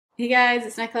Hey guys,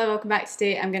 it's Nicola, welcome back.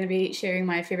 Today I'm going to be sharing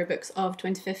my favourite books of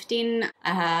 2015.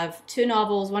 I have 2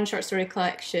 novels, 1 short story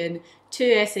collection, 2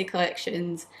 essay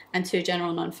collections and 2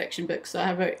 general non-fiction books, so I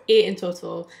have about 8 in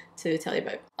total to tell you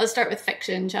about. Let's start with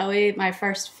fiction, shall we? My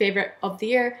first favourite of the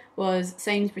year was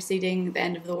Signs Preceding the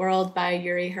End of the World by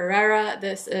Yuri Herrera.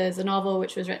 This is a novel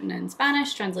which was written in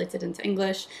Spanish, translated into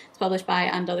English. It's published by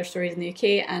And Other Stories in the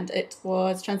UK, and it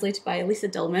was translated by Lisa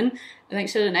Dillman. I think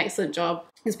she did an excellent job.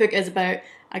 This book is about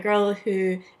a girl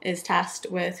who is tasked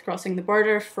with crossing the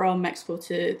border from Mexico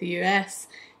to the US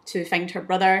to find her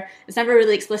brother. It's never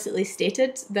really explicitly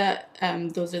stated that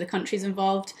those are the countries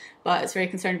involved, but it's very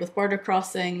concerned with border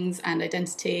crossings and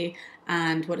identity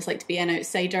and what it's like to be an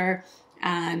outsider.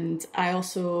 And I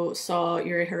also saw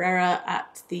Yuri Herrera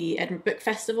at the Edinburgh Book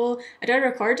Festival. I did a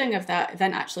recording of that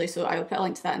event actually, so I will put a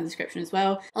link to that in the description as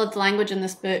well. I loved the language in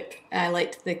this book. I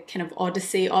liked the kind of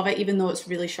odyssey of it, even though it's a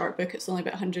really short book. It's only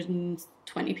about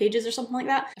 120 pages or something like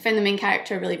that. I found the main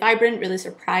character really vibrant, really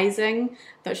surprising.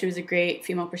 I thought she was a great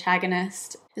female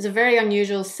protagonist. It's a very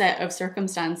unusual set of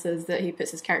circumstances that he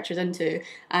puts his characters into,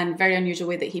 and very unusual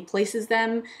way that he places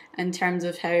them in terms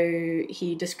of how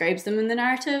he describes them in the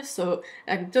narrative. So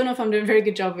I don't know if I'm doing a very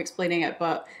good job of explaining it,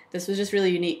 but this was just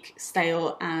really unique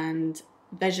style and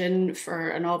vision for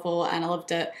a novel, and I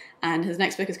loved it. And his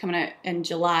next book is coming out in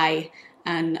July,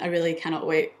 and I really cannot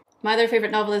wait. My other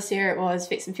favourite novel this year was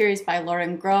Fates and Furies by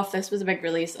Lauren Groff. This was a big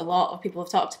release. A lot of people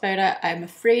have talked about it. I'm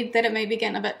afraid that it might be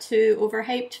getting a bit too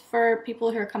overhyped for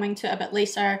people who are coming to it a bit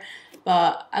later,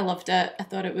 but I loved it. I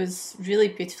thought it was really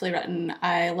beautifully written.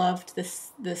 I loved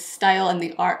the style and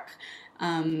the arc.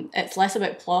 It's less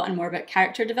about plot and more about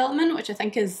character development, which I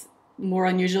think is more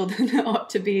unusual than it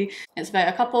ought to be. It's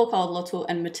about a couple called Lotto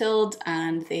and Mathilde,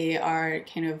 and they are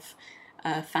kind of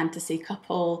a fantasy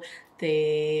couple.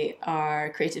 They are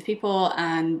creative people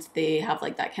and they have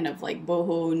like that kind of like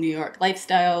boho New York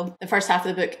lifestyle. The first half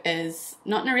of the book is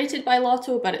not narrated by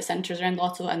Lotto, but it centres around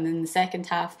Lotto, and then the second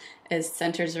half is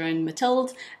centres around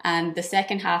Mathilde, and the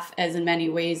second half is in many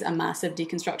ways a massive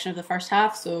deconstruction of the first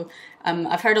half. So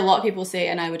I've heard a lot of people say,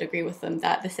 and I would agree with them,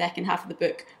 that the second half of the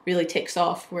book really takes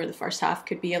off where the first half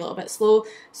could be a little bit slow.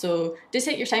 So do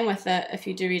take your time with it if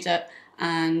you do read it.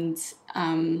 And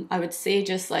I would say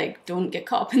just like don't get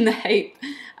caught up in the hype.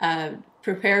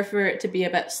 Prepare for it to be a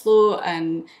bit slow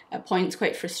and at points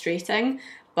quite frustrating,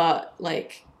 but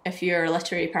like if you're a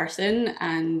literary person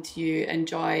and you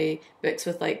enjoy books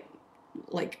with like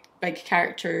big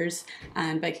characters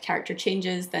and big character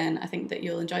changes, then I think that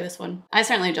you'll enjoy this one. I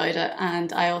certainly enjoyed it,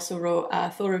 and I also wrote a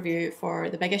full review for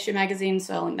the Big Issue magazine,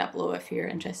 so I'll link that below if you're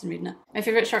interested in reading it. My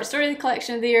favourite short story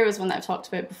collection of the year was one that I've talked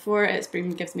about before. It's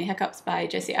Bream Gives Me Hiccups by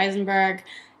Jesse Eisenberg.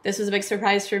 This was a big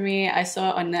surprise for me. I saw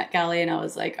it on NetGalley and I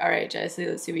was like, alright Jesse,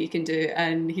 let's see what you can do,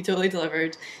 and he totally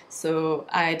delivered. So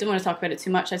I don't want to talk about it too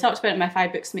much. I talked about it in my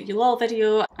 5 books to make you lol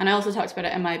video, and I also talked about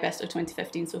it in my best of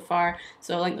 2015 so far,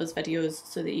 so I'll link those videos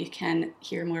so that you can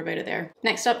hear more about it there.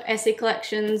 Next up, essay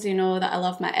collections. You know that I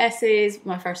love my essays.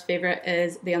 My first favourite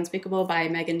is The Unspeakable by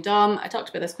Megan Dom. I talked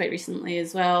about this quite recently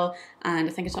as well, and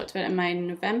I think I talked about it in my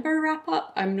November wrap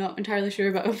up. I'm not entirely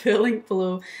sure, but I'll put a link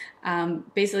below.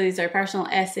 Basically these are personal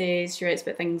essays. She writes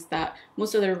about things that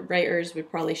most other writers would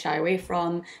probably shy away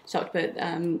from. She talked about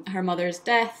her mother's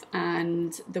death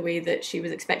and the way that she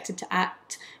was expected to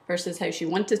act versus how she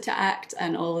wanted to act,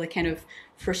 and all the kind of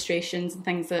frustrations and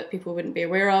things that people wouldn't be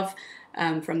aware of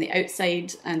from the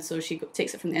outside, and so she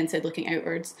takes it from the inside looking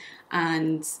outwards.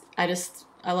 And I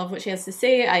love what she has to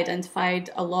say. I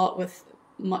identified a lot with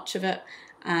much of it,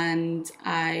 and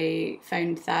I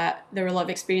found that there were a lot of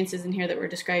experiences in here that were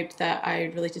described that I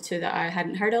related to that I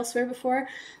hadn't heard elsewhere before,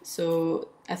 so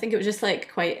I think it was just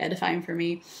like quite edifying for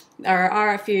me. There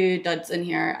are a few duds in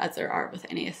here, as there are with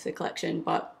any essay collection,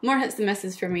 but more hits than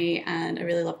misses for me, and I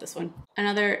really love this one.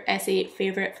 Another essay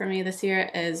favourite for me this year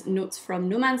is Notes from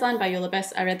No Man's Land by Yola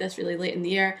Biss. I read this really late in the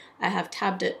year. I have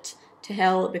tabbed it to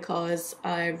hell because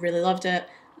I really loved it.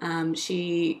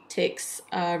 She takes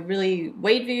a really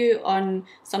wide view on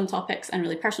some topics and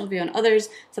really personal view on others.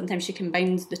 Sometimes she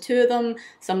combines the two of them.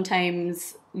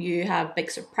 Sometimes you have big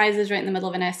surprises right in the middle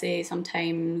of an essay.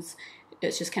 Sometimes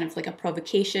it's just kind of like a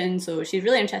provocation. So she's a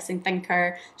really interesting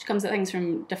thinker. She comes at things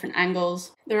from different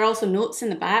angles. There are also notes in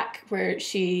the back where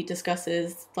she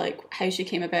discusses like how she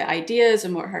came about ideas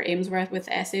and what her aims were with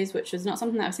essays, which was not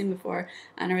something that I've seen before,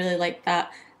 and I really liked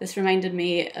that. This reminded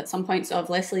me at some points of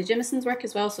Leslie Jameson's work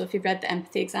as well, so if you've read the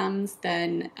Empathy Exams,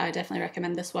 then I definitely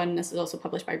recommend this one. This is also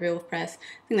published by Beowulf Press.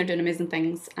 I think they're doing amazing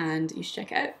things and you should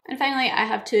check it out. And finally, I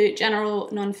have two general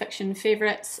non-fiction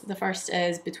favourites. The first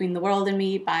is Between the World and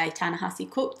Me by Ta-Nehisi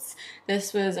Coates.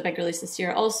 This was a big release this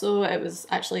year also. It was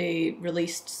actually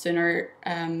released sooner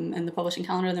in the publishing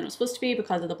calendar than it was supposed to be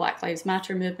because of the Black Lives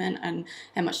Matter movement and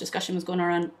how much discussion was going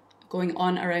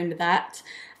on around that.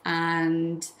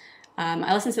 And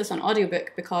I listened to this on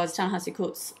audiobook because Ta-Nehisi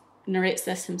Coates narrates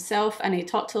this himself, and he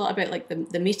talked a lot about like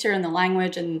the meter and the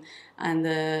language and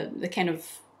the kind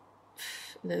of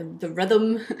the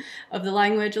rhythm of the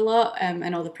language a lot,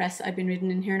 and all the press that I've been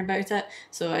reading and hearing about it.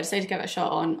 So I decided to give it a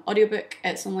shot on audiobook.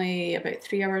 It's only about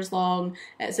 3 hours long.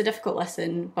 It's a difficult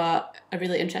listen, but a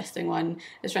really interesting one.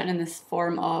 It's written in this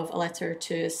form of a letter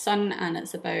to his son, and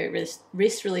it's about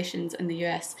race relations in the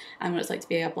US and what it's like to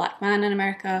be a black man in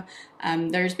America.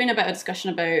 There's been a bit of discussion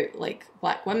about like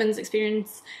black women's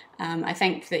experience. I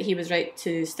think that he was right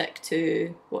to stick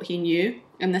to what he knew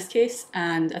in this case,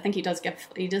 and I think he does give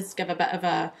a bit of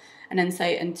an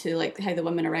insight into like how the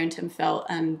women around him felt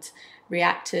and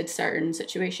reacted to certain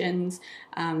situations.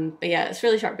 But yeah, it's a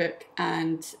really short book,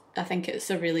 and I think it's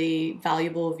a really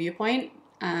valuable viewpoint,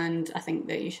 and I think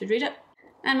that you should read it.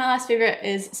 And my last favourite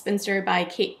is Spinster by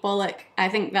Kate Bollock. I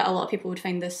think that a lot of people would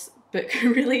find this book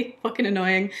really fucking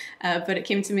annoying, but it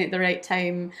came to me at the right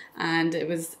time and it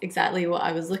was exactly what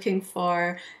I was looking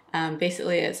for.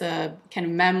 Basically it's a kind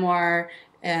of memoir.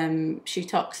 She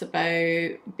talks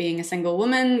about being a single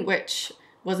woman, which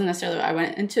wasn't necessarily what I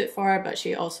went into it for, but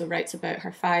she also writes about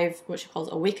her 5, what she calls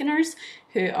awakeners,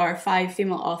 who are 5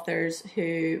 female authors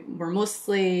who were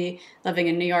mostly living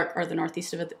in New York or the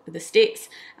northeast of the States.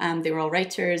 They were all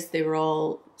writers, they were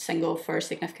all single for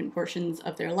significant portions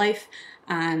of their life,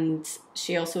 and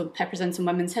she also peppers in some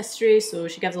women's history, so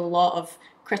she gives a lot of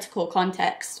critical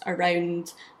context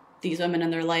around these women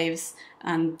and their lives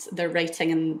and their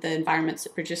writing and the environments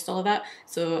that produced all of that.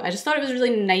 So I just thought it was a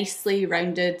really nicely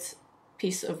rounded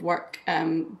piece of work,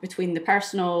 between the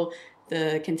personal,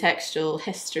 the contextual,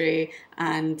 history,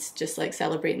 and just like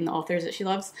celebrating the authors that she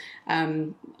loves.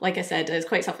 Like I said, it's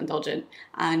quite self-indulgent,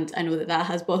 and I know that that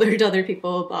has bothered other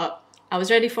people, but I was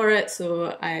ready for it,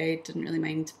 so I didn't really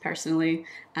mind personally.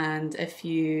 And if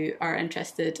you are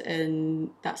interested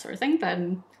in that sort of thing,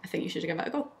 then I think you should give it a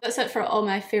go. That's it for all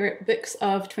my favourite books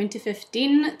of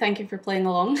 2015. Thank you for playing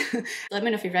along. Let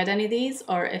me know if you've read any of these,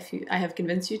 or if I have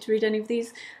convinced you to read any of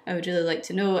these. I would really like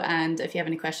to know, and if you have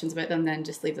any questions about them, then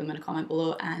just leave them in a comment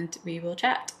below and we will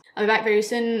chat. I'll be back very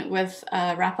soon with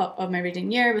a wrap up of my reading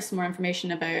year with some more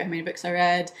information about how many books I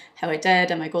read, how I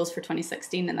did, and my goals for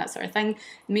 2016 and that sort of thing. In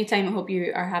the meantime, I hope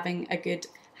you are having a good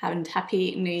and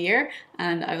happy new year,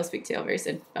 and I will speak to you all very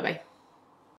soon. Bye bye.